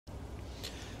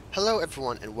Hello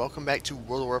everyone and welcome back to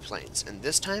World of Warplanes, and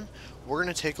this time we're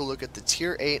going to take a look at the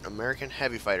Tier 8 American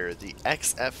Heavy Fighter, the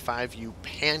XF5U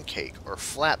Pancake, or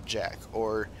Flapjack,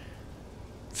 or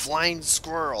Flying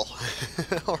Squirrel,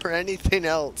 or anything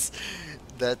else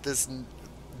that this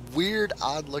weird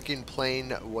odd looking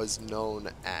plane was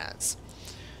known as.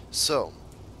 So,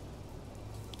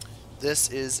 this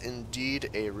is indeed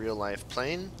a real life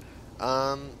plane.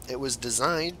 It was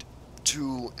designed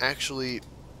to actually,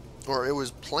 or it was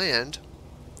planned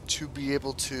to be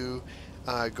able to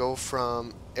go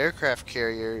from aircraft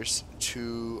carriers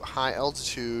to high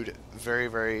altitude very,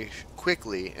 very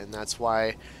quickly, and that's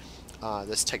why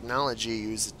this technology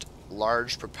used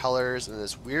large propellers and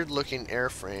this weird looking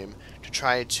airframe to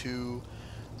try to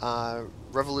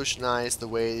revolutionize the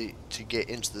way to get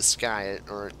into the sky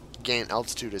or gain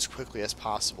altitude as quickly as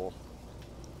possible.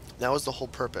 That was the whole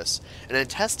purpose. And in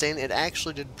testing, it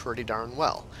actually did pretty darn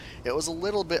well. It was a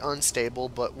little bit unstable,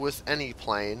 but with any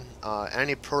plane,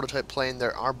 any prototype plane,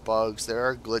 there are bugs, there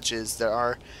are glitches, there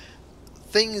are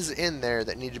things in there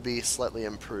that need to be slightly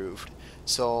improved.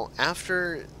 So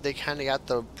after they kind of got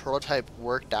the prototype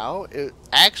worked out, it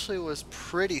actually was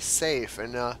pretty safe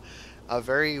and a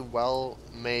very well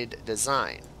made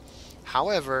design.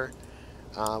 However,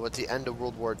 with the end of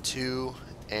World War II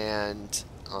and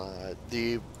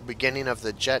the beginning of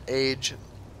the jet age,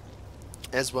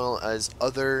 as well as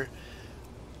other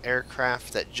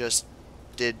aircraft that just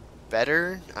did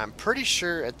better. I'm pretty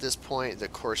sure at this point the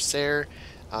Corsair,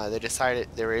 they decided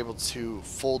they were able to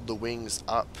fold the wings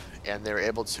up and they were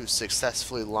able to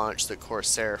successfully launch the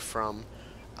Corsair from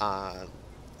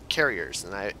carriers.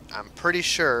 And I'm pretty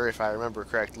sure, if I remember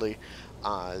correctly,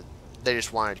 they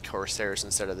just wanted Corsairs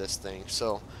instead of this thing.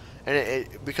 So, and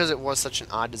because it was such an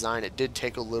odd design, it did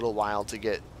take a little while to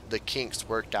get the kinks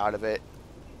worked out of it,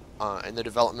 and the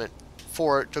development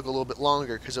for it took a little bit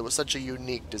longer because it was such a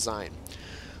unique design.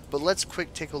 But let's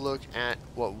quick take a look at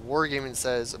what Wargaming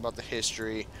says about the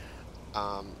history.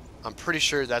 I'm pretty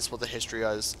sure that's what the history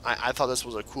is. I thought this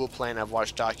was a cool plane. I've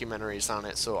watched documentaries on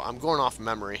it, so I'm going off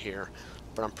memory here,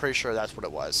 but I'm pretty sure that's what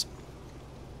it was.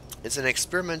 It's an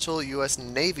experimental U.S.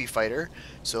 Navy fighter,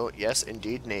 so yes,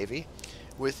 indeed Navy,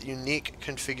 with unique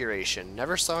configuration.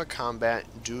 Never saw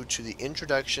combat due to the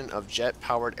introduction of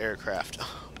jet-powered aircraft.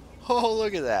 Oh,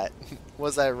 look at that.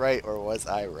 Was I right or was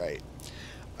I right?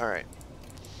 Alright.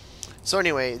 So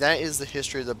anyway, that is the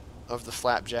history of the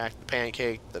Flapjack, the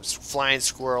Pancake, the Flying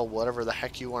Squirrel, whatever the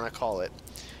heck you want to call it.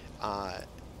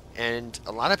 And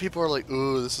a lot of people are like,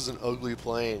 ooh, this is an ugly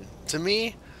plane. To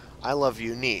me, I love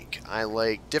unique. I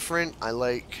like different. I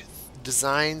like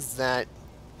designs that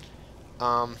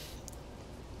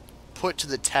put to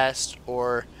the test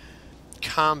or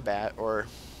combat or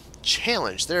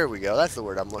challenge. There we go. That's the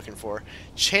word I'm looking for.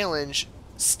 Challenge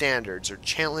standards or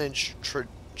challenge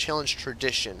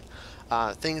tradition.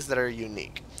 Things that are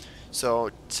unique. So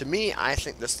to me, I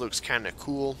think this looks kind of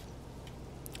cool,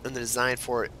 and the design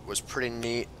for it was pretty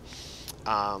neat.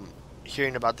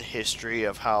 Hearing about the history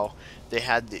of how they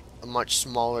had a much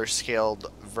smaller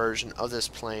scaled version of this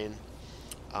plane,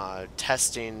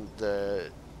 testing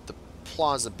the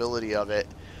plausibility of it,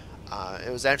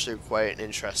 it was actually quite an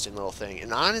interesting little thing.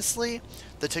 And honestly,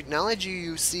 the technology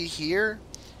you see here,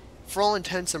 for all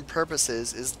intents and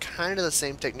purposes, is kind of the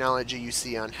same technology you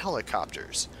see on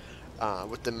helicopters,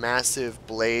 with the massive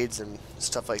blades and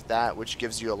stuff like that, which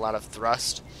gives you a lot of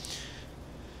thrust.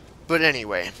 But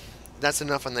anyway, that's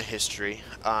enough on the history.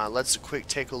 Let's quick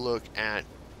take a look at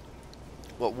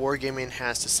what Wargaming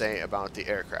has to say about the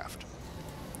aircraft.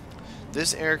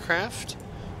 This aircraft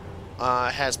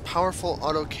has powerful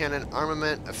autocannon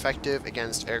armament, effective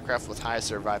against aircraft with high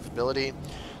survivability.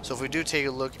 So if we do take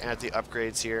a look at the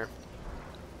upgrades here,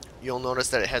 you'll notice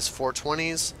that it has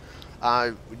 420s.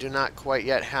 We do not quite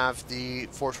yet have the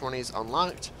 420s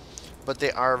unlocked, but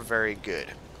they are very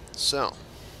good. So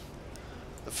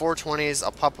the 420s,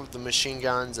 I'll pop up the machine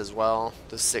guns as well,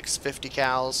 the 650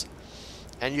 cals,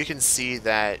 and you can see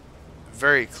that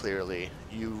very clearly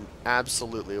you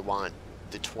absolutely want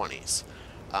the 20s.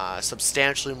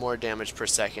 Substantially more damage per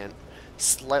second,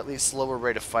 slightly slower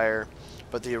rate of fire,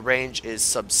 but the range is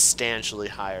substantially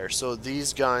higher. So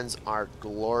these guns are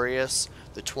glorious.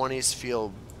 The 20s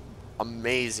feel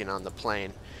amazing on the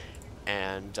plane,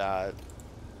 and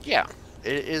yeah,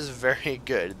 it is very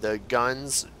good. The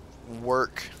guns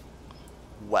work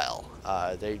well.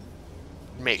 They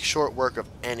make short work of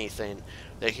anything.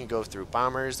 They can go through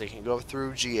bombers, they can go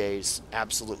through GAs,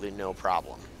 absolutely no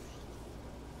problem.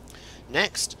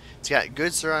 Next, it's got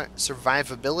good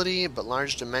survivability, but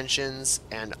large dimensions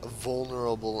and a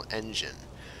vulnerable engine.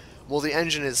 Well, the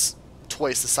engine is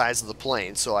twice the size of the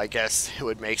plane, so I guess it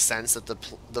would make sense that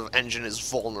the engine is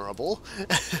vulnerable.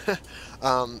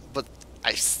 But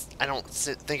I don't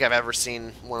think I've ever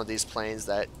seen one of these planes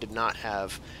that did not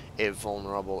have a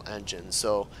vulnerable engine,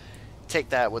 so take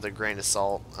that with a grain of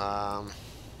salt.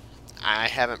 I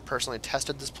haven't personally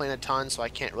tested this plane a ton, so I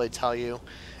can't really tell you,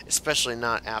 especially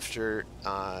not after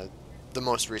the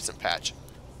most recent patch.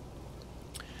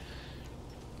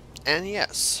 And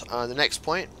yes, the next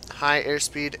point, high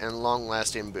airspeed and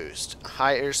long-lasting boost.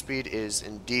 High airspeed is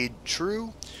indeed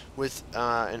true, with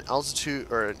an altitude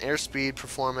or an airspeed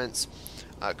performance,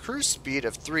 cruise speed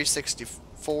of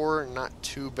 364, not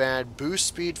too bad. Boost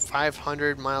speed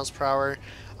 500 miles per hour.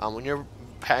 When you're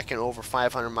packing over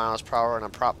 500 miles per hour on a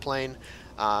prop plane,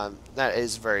 that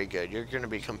is very good. You're going to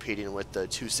be competing with the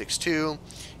 262.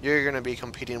 You're going to be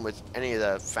competing with any of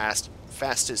the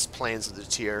fastest planes of the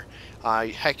tier.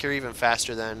 Heck, you're even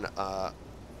faster than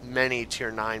many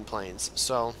tier 9 planes.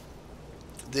 So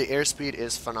the airspeed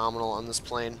is phenomenal on this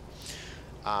plane.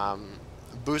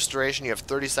 Boost duration, you have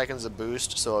 30 seconds of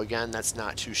boost, so again, that's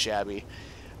not too shabby.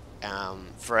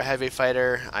 For a heavy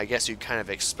fighter, I guess you kind of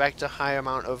expect a high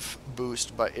amount of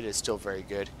boost, but it is still very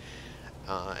good.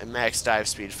 And max dive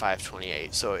speed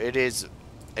 528, so it is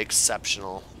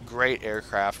exceptional. Great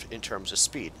aircraft in terms of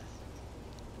speed.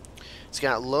 It's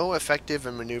got low effective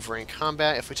and maneuvering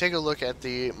combat. If we take a look at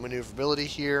the maneuverability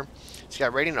here, it's got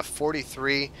a rating of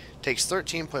 43, takes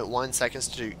 13.1 seconds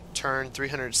to turn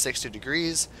 360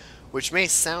 degrees, which may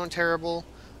sound terrible,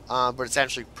 but it's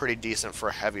actually pretty decent for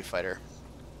a heavy fighter.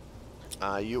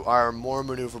 You are more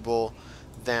maneuverable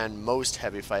than most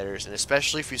heavy fighters, and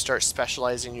especially if you start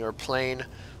specializing your plane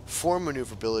for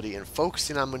maneuverability and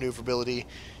focusing on maneuverability,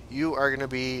 you are going to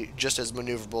be just as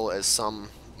maneuverable as some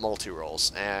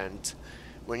multi-rolls. And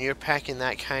when you're packing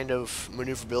that kind of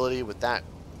maneuverability with that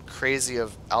crazy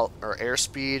of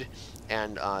airspeed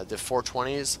and the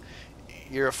 420s,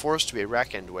 you're a force to be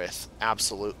reckoned with,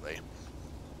 absolutely.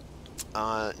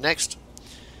 Next,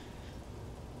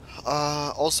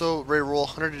 also rate of roll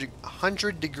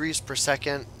 100 degrees per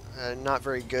second. Not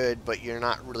very good, but you're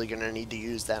not really going to need to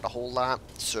use that a whole lot,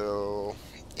 so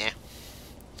yeah.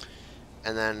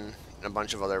 And then a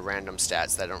bunch of other random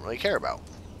stats that I don't really care about.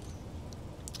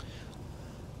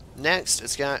 Next,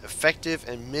 it's got effective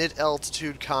and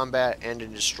mid-altitude combat and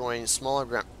in destroying small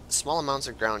amounts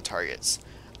of ground targets.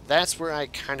 That's where I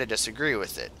kind of disagree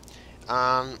with it.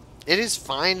 It is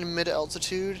fine in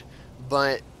mid-altitude,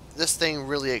 but this thing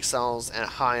really excels at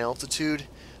high altitude.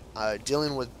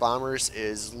 Dealing with bombers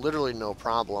is literally no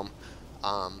problem.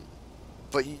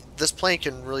 But this plane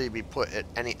can really be put at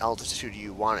any altitude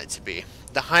you want it to be.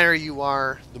 The higher you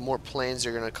are, the more planes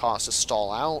are going to cost to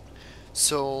stall out.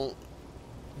 So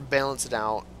balance it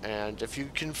out, and if you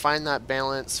can find that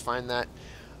balance, find that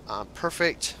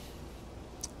perfect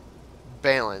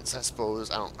balance, I suppose,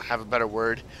 I don't have a better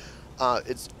word,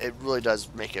 it really does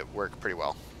make it work pretty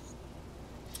well.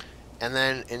 And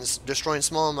then in destroying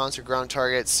small amounts of ground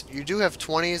targets, you do have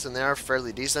 20s and they are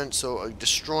fairly decent, so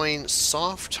destroying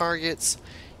soft targets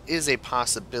is a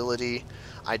possibility.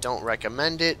 I don't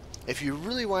recommend it. If you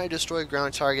really want to destroy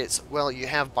ground targets, well, you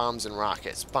have bombs and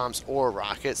rockets. Bombs or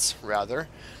rockets, rather.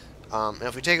 And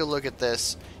if we take a look at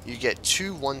this, you get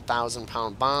 2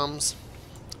 1,000-pound bombs,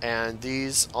 and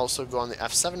these also go on the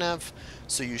F7F,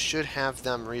 so you should have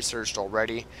them researched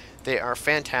already. They are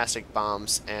fantastic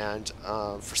bombs, and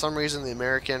for some reason the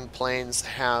American planes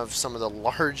have some of the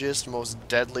largest, most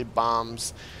deadly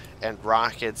bombs and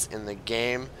rockets in the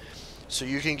game. So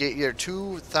you can get your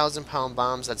 2,000-pound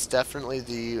bombs. That's definitely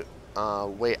the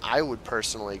way I would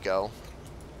personally go.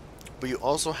 But you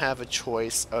also have a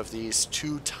choice of these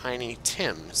 2 tiny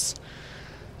Tims.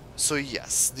 So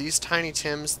yes, these tiny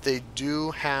Tims, they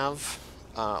do have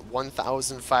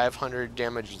 1,500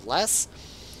 damage less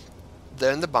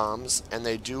than the bombs, and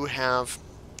they do have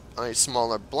a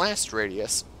smaller blast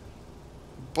radius.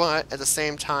 But at the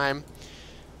same time,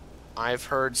 I've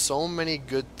heard so many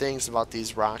good things about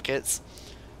these rockets.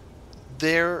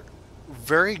 They're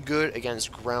very good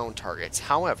against ground targets.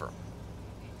 However,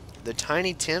 the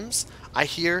tiny Tims, I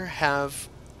hear, have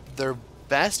their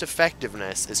best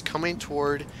effectiveness is coming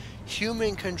toward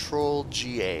human-controlled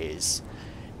GAs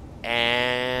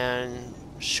and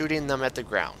shooting them at the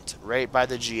ground, right by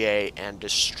the GA, and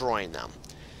destroying them.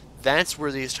 That's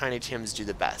where these tiny Tims do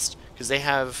the best, because they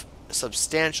have a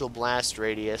substantial blast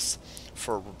radius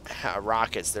for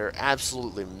rockets. They're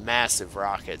absolutely massive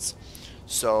rockets.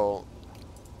 So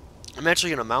I'm actually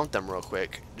going to mount them real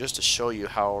quick just to show you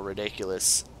how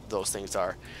ridiculous those things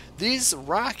are. These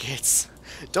rockets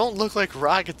don't look like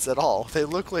rockets at all. They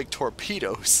look like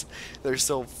torpedoes. They're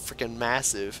so freaking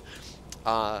massive.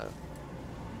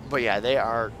 But yeah, they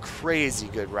are crazy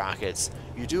good rockets.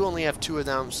 You do only have 2 of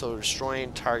them, so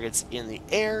destroying targets in the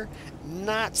air,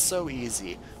 not so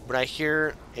easy. But I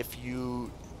hear if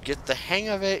you get the hang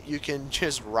of it, you can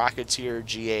just rocketeer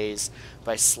GAs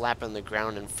by slapping the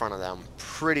ground in front of them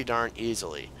pretty darn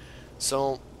easily.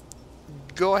 So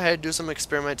go ahead, do some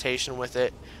experimentation with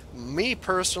it. Me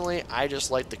personally, I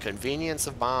just like the convenience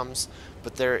of bombs,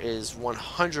 but there is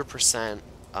 100%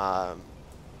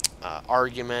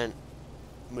 argument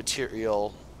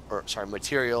material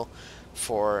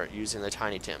for using the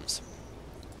Tiny Tims.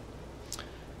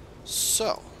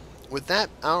 So, with that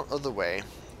out of the way,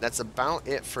 that's about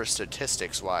it for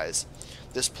statistics wise.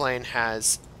 This plane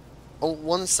has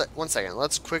one second.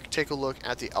 Let's quick take a look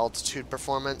at the altitude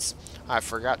performance. I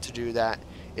forgot to do that.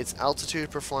 Its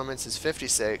altitude performance is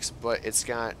 56, but it's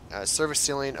got a service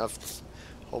ceiling of,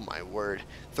 oh my word,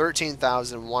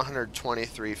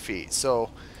 13,123 feet.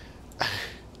 So,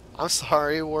 I'm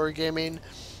sorry, Wargaming,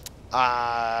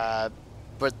 but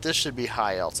this should be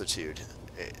high altitude.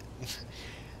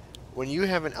 When you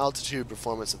have an altitude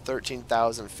performance of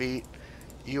 13,000 feet,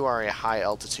 you are a high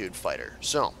altitude fighter.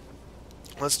 So,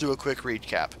 let's do a quick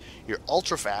recap. You're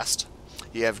ultra fast.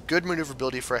 You have good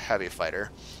maneuverability for a heavy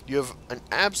fighter. You have an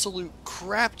absolute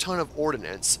crap ton of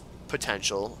ordnance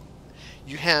potential.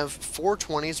 You have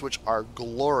 420s, which are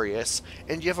glorious,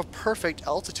 and you have a perfect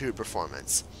altitude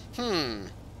performance.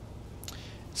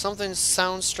 Something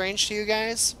sounds strange to you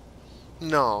guys?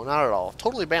 No, not at all.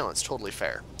 Totally balanced, totally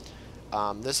fair.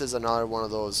 This is another one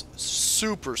of those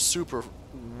super, super,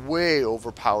 way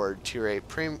overpowered tier 8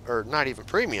 or not even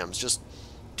premiums, just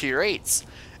tier 8s.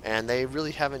 And they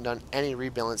really haven't done any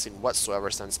rebalancing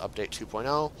whatsoever since update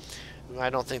 2.0.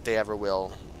 I don't think they ever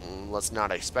will. Let's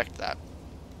not expect that.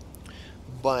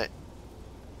 But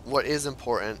what is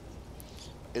important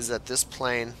is that this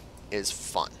plane is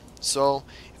fun. So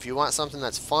if you want something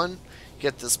that's fun,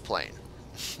 get this plane.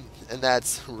 And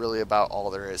that's really about all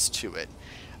there is to it.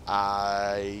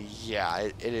 Yeah,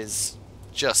 it is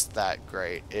just that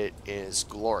great. It is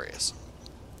glorious.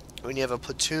 When you have a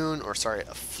platoon, or sorry,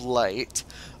 a flight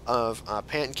of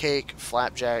pancake,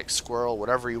 flapjack, squirrel,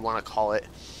 whatever you want to call it,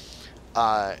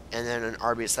 and then an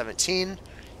RB-17,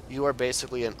 you are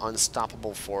basically an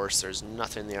unstoppable force. There's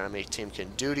nothing the enemy team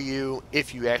can do to you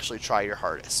if you actually try your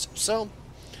hardest. So,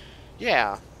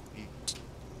 yeah,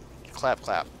 clap,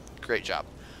 clap. Great job.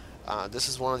 This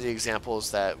is one of the examples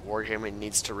that Wargaming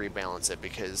needs to rebalance it,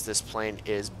 because this plane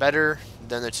is better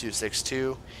than the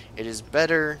 262. It is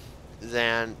better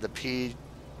than the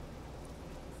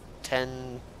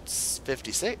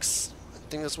P1056. I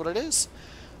think that's what it is.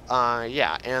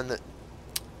 Yeah, and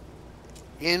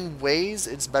in ways,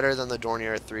 it's better than the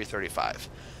Dornier 335.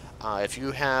 If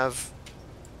you have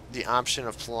the option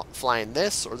of flying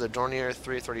this or the Dornier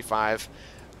 335,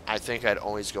 I think I'd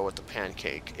always go with the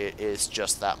pancake. It is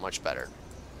just that much better.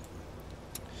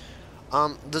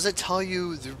 Does it tell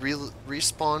you the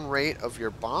respawn rate of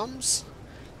your bombs?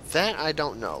 That I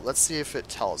don't know. Let's see if it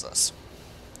tells us.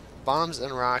 Bombs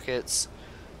and rockets.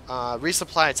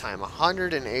 Resupply time,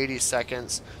 180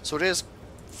 seconds. So it is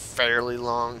fairly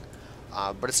long.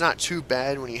 But it's not too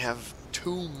bad when you have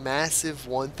 2 massive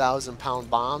 1,000-pound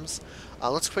bombs.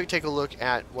 Let's quick take a look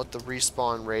at what the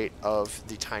respawn rate of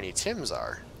the Tiny Tims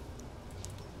are.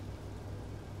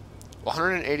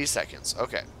 180 seconds.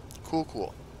 Okay. Cool,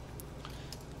 cool.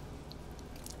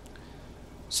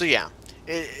 So yeah,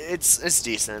 it's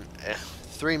decent.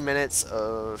 3 minutes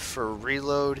for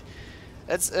reload.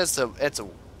 It's a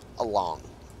long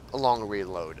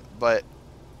reload, but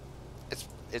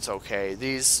it's okay.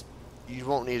 These, you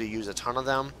won't need to use a ton of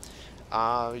them.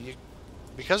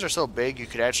 Because they're so big, you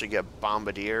could actually get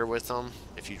bombardier with them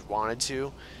if you wanted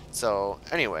to. So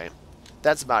anyway,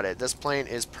 that's about it. This plane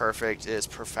is perfect. It is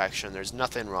perfection. There's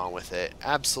nothing wrong with it.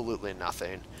 Absolutely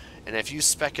nothing. And if you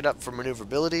spec it up for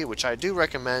maneuverability, which I do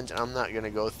recommend, and I'm not going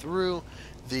to go through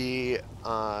the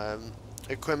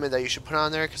equipment that you should put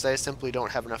on there because I simply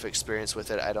don't have enough experience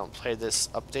with it. I don't play this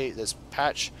update, this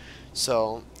patch,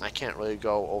 so I can't really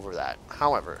go over that.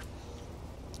 However,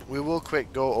 we will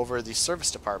quick go over the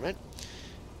service department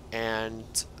and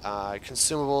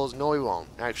consumables. No, we won't.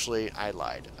 Actually, I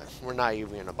lied. We're not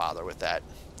even going to bother with that.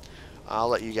 I'll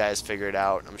let you guys figure it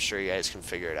out. I'm sure you guys can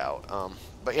figure it out.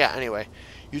 But yeah, anyway,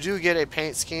 you do get a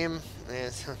paint scheme.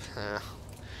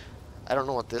 I don't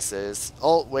know what this is.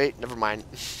 Oh, wait, never mind.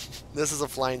 This is a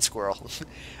flying squirrel.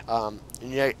 And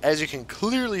yeah, as you can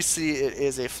clearly see, it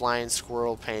is a flying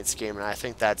squirrel paint scheme, and I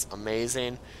think that's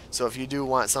amazing. So if you do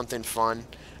want something fun,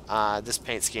 this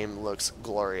paint scheme looks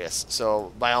glorious.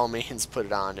 So by all means, put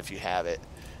it on if you have it.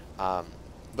 But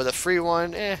the free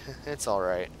one, it's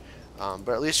alright. but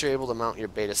at least you're able to mount your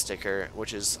beta sticker,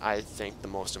 which is, I think, the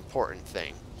most important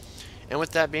thing. And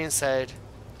with that being said,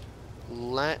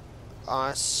 let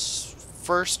us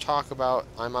first talk about,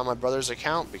 I'm on my brother's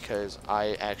account because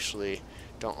I actually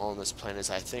don't own this plane, as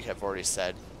I think I've already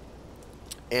said.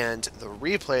 And the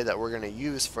replay that we're going to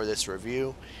use for this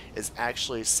review is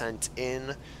actually sent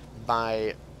in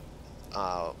by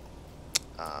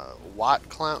Watt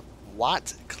Clown.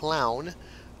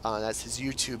 That's his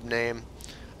YouTube name.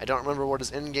 I don't remember what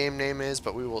his in-game name is,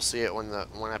 but we will see it when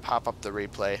I pop up the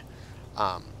replay.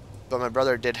 But my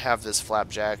brother did have this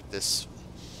flapjack, this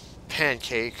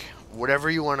pancake, whatever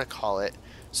you want to call it,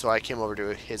 so I came over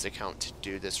to his account to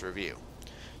do this review.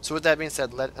 So with that being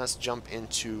said, let us jump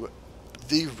into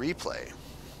the replay.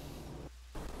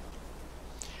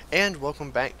 And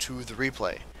welcome back to the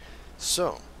replay.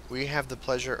 So, we have the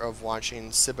pleasure of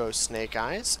watching Sibbo Snake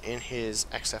Eyes in his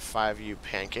XF5U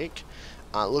pancake.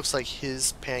 Looks like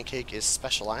his pancake is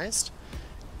specialized,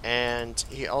 and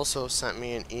he also sent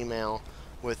me an email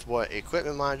with what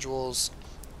equipment modules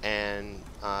and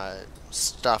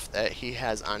stuff that he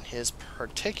has on his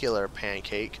particular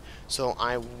pancake. So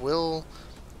I will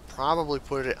probably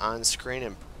put it on screen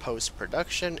in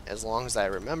post-production as long as I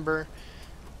remember,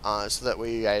 so that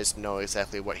way you guys know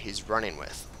exactly what he's running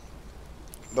with.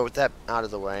 But with that out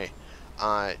of the way,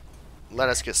 let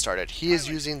us get started. He is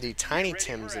using the Tiny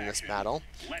Tims in this battle,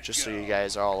 just so you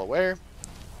guys are all aware.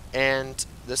 And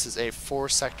this is a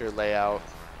 4-sector layout.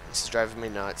 This is driving me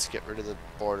nuts. Get rid of the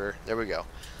border. There we go.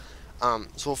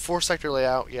 So a 4-sector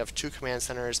layout, you have 2 command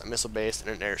centers, a missile base, and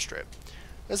an airstrip.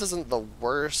 This isn't the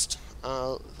worst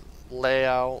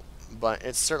layout, but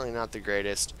it's certainly not the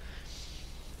greatest.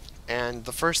 And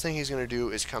the first thing he's going to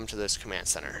do is come to this command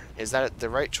center. Is that the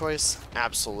right choice?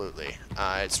 Absolutely.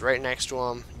 It's right next to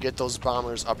him. Get those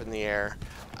bombers up in the air,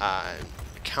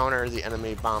 counter the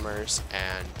enemy bombers,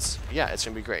 and yeah, it's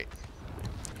going to be great.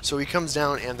 So he comes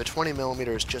down, and the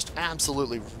 20mm just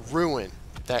absolutely ruin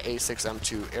that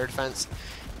A6M2 air defense.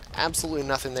 Absolutely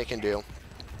nothing they can do.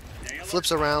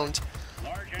 Flips around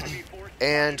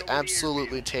and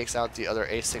absolutely takes out the other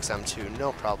A6M2,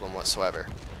 no problem whatsoever.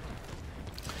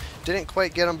 Didn't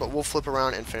quite get him, but we'll flip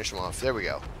around and finish him off. There we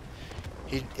go.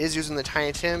 He is using the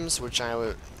Tiny Tims, which I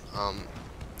would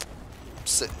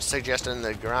suggest in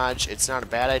the garage. It's not a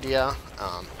bad idea,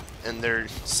 and they're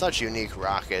such unique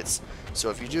rockets.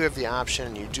 So if you do have the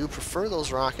option, you do prefer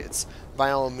those rockets, by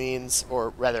all means, or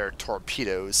rather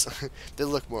torpedoes. They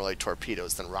look more like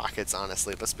torpedoes than rockets,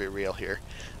 honestly. Let's be real here.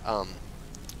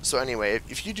 So anyway,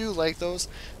 if you do like those,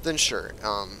 then sure.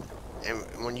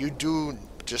 And when you do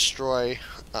destroy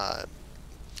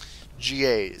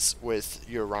GAs with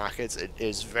your rockets, it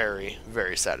is very,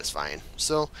 very satisfying.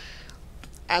 So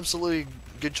absolutely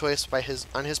good choice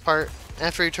on his part.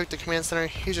 After he took the command center,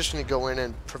 he's just going to go in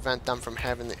and prevent them from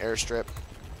having the airstrip.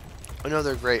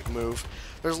 Another great move.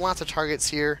 There's lots of targets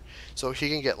here, so he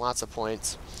can get lots of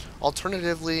points.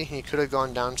 Alternatively, he could have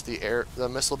gone down to the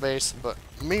missile base, but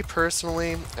me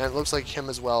personally, and it looks like him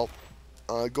as well,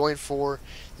 going for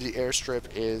the airstrip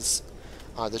is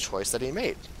the choice that he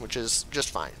made, which is just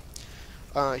fine.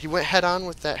 He went head on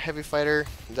with that heavy fighter,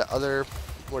 the other,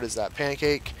 what is that,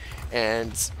 pancake,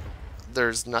 and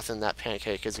there's nothing that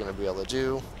pancake is going to be able to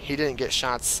do. He didn't get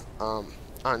shots on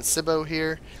Sibbo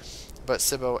here, but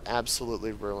Sibbo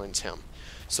absolutely ruins him.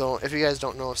 So if you guys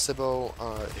don't know Sibbo,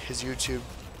 his YouTube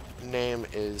name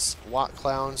is Watt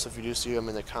Clown, so if you do see him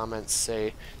in the comments,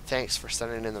 say thanks for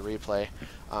sending in the replay.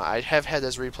 I have had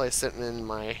this replay sitting in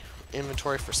my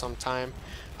inventory for some time.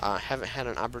 Haven't had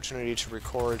an opportunity to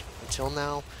record until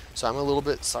now, so I'm a little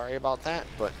bit sorry about that,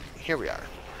 but here we are.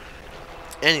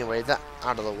 Anyway, that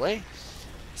out of the way.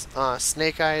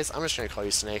 Snake Eyes, I'm just going to call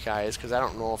you Snake Eyes because I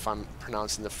don't know if I'm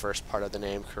pronouncing the first part of the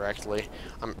name correctly.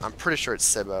 I'm pretty sure it's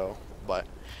Sibbo, but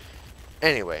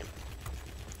anyway.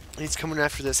 He's coming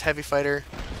after this heavy fighter,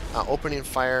 opening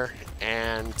fire,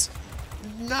 and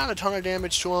not a ton of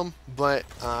damage to him, but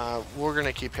we're going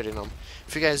to keep hitting him.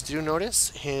 If you guys do notice,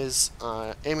 his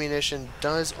ammunition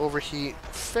does overheat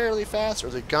fairly fast, or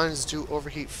the guns do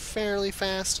overheat fairly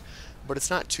fast, but it's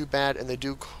not too bad, and they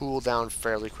do cool down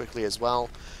fairly quickly as well,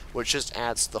 which just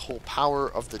adds the whole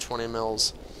power of the 20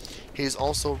 mils. He's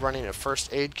also running a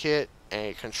first aid kit,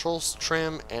 a controls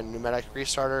trim, and pneumatic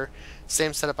restarter.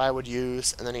 Same setup I would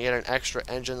use, and then he had an extra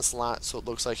engine slot, so it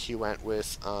looks like he went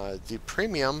with the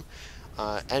premium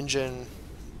engine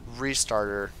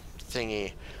restarter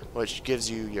thingy, which gives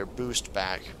you your boost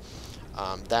back.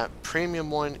 That premium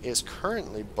one is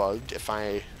currently bugged, if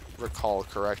I recall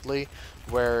correctly,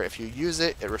 where if you use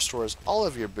it, it restores all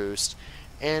of your boost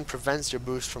and prevents your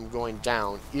boost from going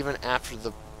down even after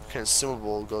the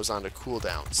consumable goes on to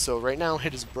cooldown. So right now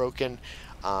it is broken.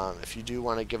 If you do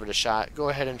want to give it a shot, go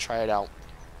ahead and try it out.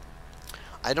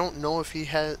 I don't know if he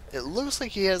has, it looks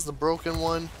like he has the broken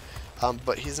one,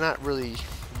 but he's not really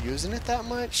using it that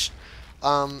much,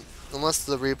 unless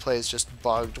the replay is just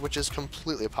bugged, which is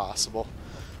completely possible.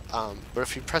 But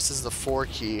if he presses the 4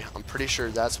 key, I'm pretty sure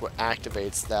that's what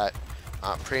activates that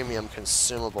premium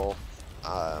consumable.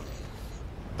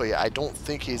 But yeah, I don't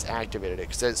think he's activated it,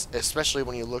 because especially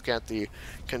when you look at the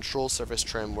control surface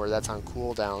trim where that's on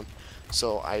cooldown.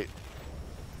 So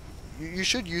you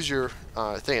should use your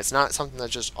thing. It's not something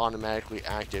that's just automatically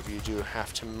active. You do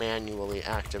have to manually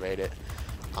activate it.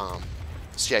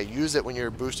 So yeah, use it when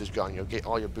your boost is gone. You'll get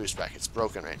all your boost back. It's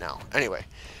broken right now. Anyway,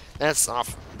 that's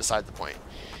off beside the point.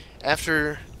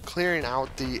 After clearing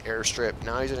out the airstrip,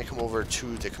 now he's going to come over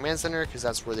to the command center, because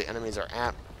that's where the enemies are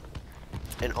at.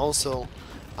 And also,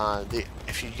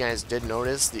 if you guys did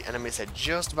notice, the enemies had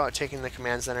just about taken the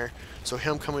command center, so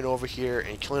him coming over here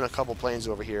and killing a couple planes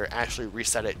over here actually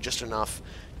reset it just enough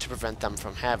to prevent them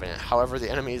from having it. However, the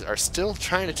enemies are still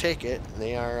trying to take it.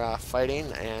 They are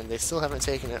fighting, and they still haven't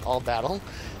taken it all battle,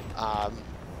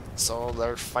 so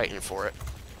they're fighting for it.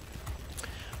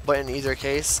 But in either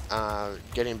case,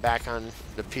 getting back on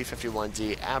the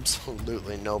P51D,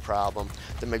 absolutely no problem.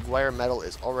 The McGuire medal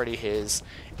is already his,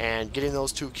 and getting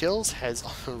those 2 kills has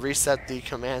reset the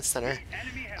command center.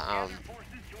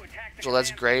 So that's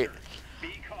great.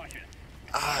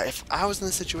 If I was in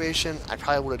this situation, I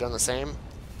probably would have done the same.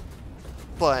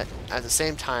 But at the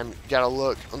same time, you gotta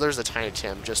look. Oh, there's the Tiny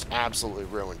Tim, just absolutely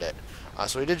ruined it.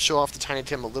 So he did show off the Tiny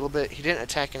Tim a little bit. He didn't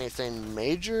attack anything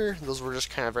major. Those were just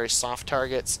kind of very soft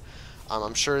targets.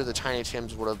 I'm sure the Tiny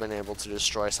Tims would have been able to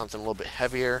destroy something a little bit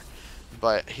heavier,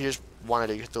 but he just wanted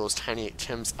to get those Tiny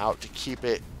Tims out to keep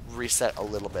it reset a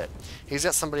little bit. He's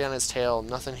got somebody on his tail.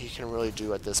 Nothing he can really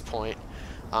do at this point.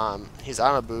 He's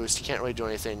on a boost. He can't really do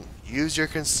anything. Use your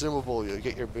consumable. You'll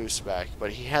get your boost back,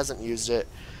 but he hasn't used it.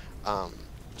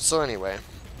 So anyway.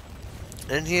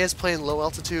 And he is playing low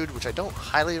altitude, which I don't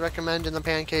highly recommend in the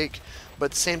pancake, but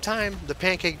at the same time, the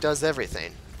pancake does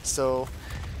everything. So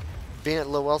being at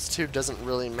low altitude doesn't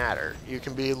really matter. You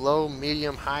can be low,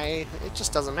 medium, high, it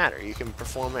just doesn't matter. You can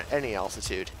perform at any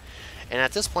altitude. And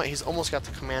at this point, he's almost got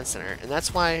the command center, and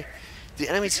that's why the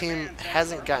enemy team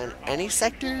hasn't gotten any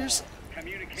sectors.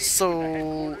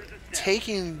 So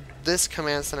taking this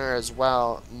command center as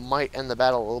well might end the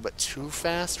battle a little bit too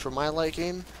fast for my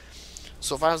liking.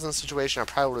 So if I was in this situation, I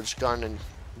probably would have just gone and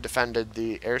defended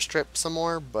the airstrip some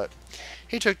more, but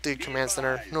he took the command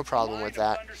center, no problem with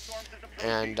that.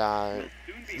 And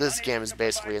this game is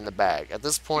basically in the bag. At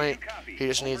this point, he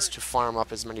just needs to farm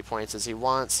up as many points as he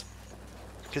wants,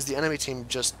 because the enemy team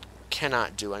just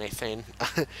cannot do anything.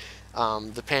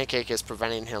 The pancake is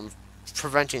preventing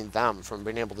them from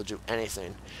being able to do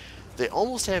anything. They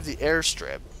almost have the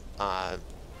airstrip,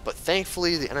 but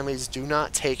thankfully the enemies do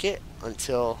not take it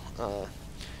until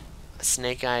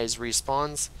Snake Eyes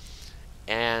respawns,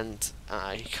 and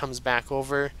he comes back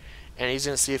over, and he's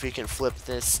going to see if he can flip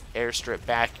this airstrip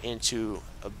back into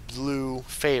a blue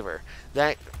favor.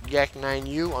 That Yak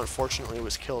 9U unfortunately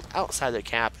was killed outside the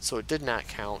cap, so it did not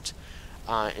count,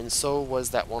 and so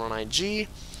was that 109G.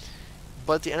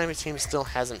 But the enemy team still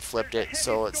hasn't flipped it,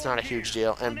 so it's not a huge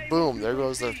deal. And boom, there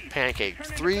goes the pancake.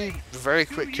 3 very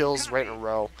quick kills right in a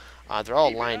row. They're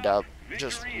all lined up,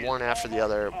 just one after the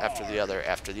other, after the other,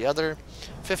 after the other.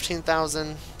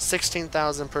 15,000,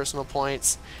 16,000 personal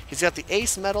points. He's got the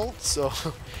ace medal, so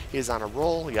he's on a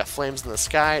roll. He got flames in the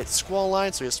sky. It's squall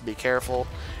line, so he has to be careful.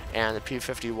 And the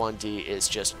P51D is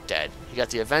just dead. You got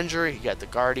the Avenger, you got the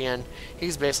Guardian.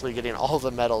 He's basically getting all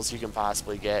the medals you can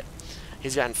possibly get.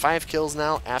 He's gotten 5 kills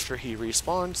now after he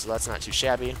respawned, so that's not too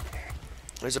shabby.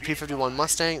 There's a P51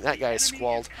 Mustang. That guy is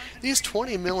squalled. These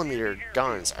 20mm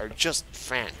guns are just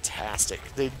fantastic.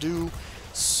 They do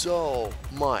so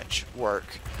much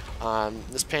work.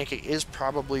 This pancake is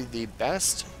probably the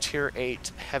best Tier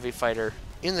 8 heavy fighter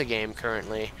in the game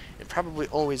currently. It probably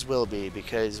always will be,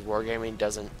 because wargaming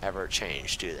doesn't ever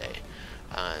change, do they?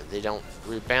 They don't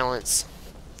rebalance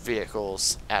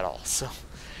vehicles at all. So,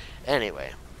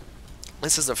 anyway.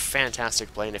 This is a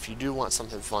fantastic plane. If you do want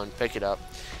something fun, pick it up.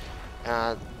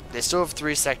 They still have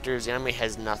 3 sectors. The enemy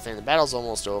has nothing. The battle's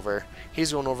almost over.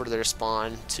 He's going over to their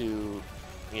spawn to,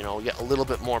 you know, get a little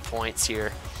bit more points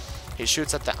here. He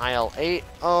shoots at the IL-8.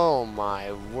 Oh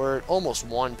my word. Almost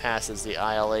one passes the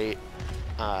IL-8.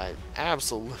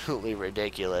 Absolutely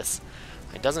ridiculous.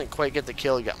 It doesn't quite get the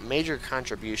kill. He got major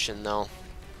contribution though.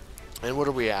 And what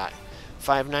are we at?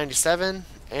 597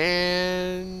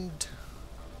 and...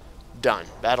 done.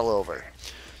 Battle over.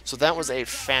 So that was a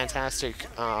fantastic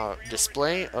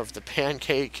display of the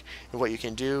pancake and what you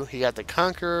can do. He got the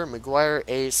Conqueror, McGuire,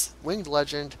 Ace, Winged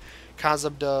Legend,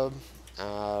 Kazabdub.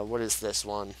 What is this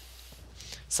one?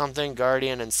 Something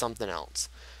Guardian and something else.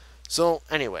 So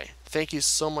anyway, thank you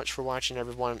so much for watching,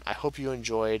 everyone. I hope you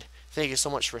enjoyed. Thank you so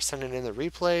much for sending in the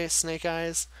replay, Snake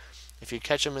Eyes. If you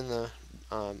catch them in the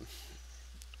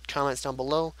comments down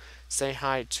below, say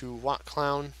hi to Watt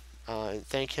Clown and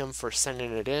thank him for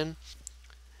sending it in.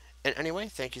 And anyway,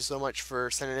 thank you so much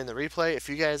for sending in the replay. If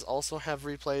you guys also have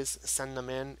replays, send them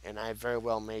in, and I very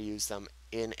well may use them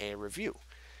in a review.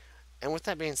 And with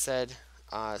that being said,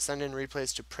 send in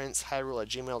replays to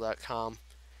princehyrule@gmail.com.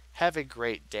 Have a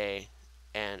great day,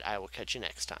 and I will catch you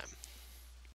next time.